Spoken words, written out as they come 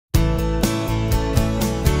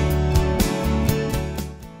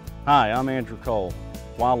Hi, I'm Andrew Cole,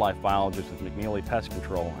 wildlife biologist with McNeely Pest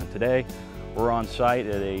Control, and today we're on site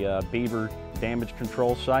at a beaver damage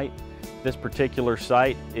control site. This particular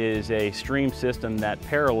site is a stream system that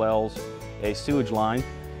parallels a sewage line,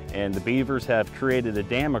 and the beavers have created a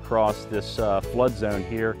dam across this flood zone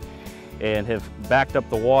here and have backed up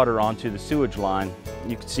the water onto the sewage line.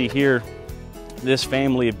 You can see here this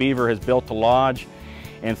family of beaver has built a lodge,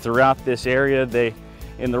 and throughout this area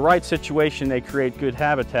in the right situation, they create good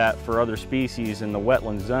habitat for other species in the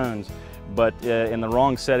wetland zones, but in the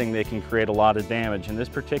wrong setting, they can create a lot of damage. In this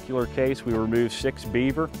particular case, we removed 6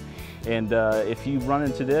 beaver, and if you run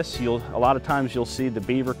into this, a lot of times you'll see the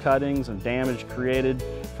beaver cuttings and damage created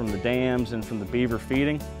from the dams and from the beaver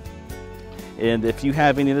feeding. And if you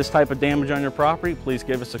have any of this type of damage on your property, please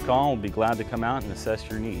give us a call. We'll be glad to come out and assess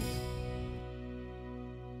your needs.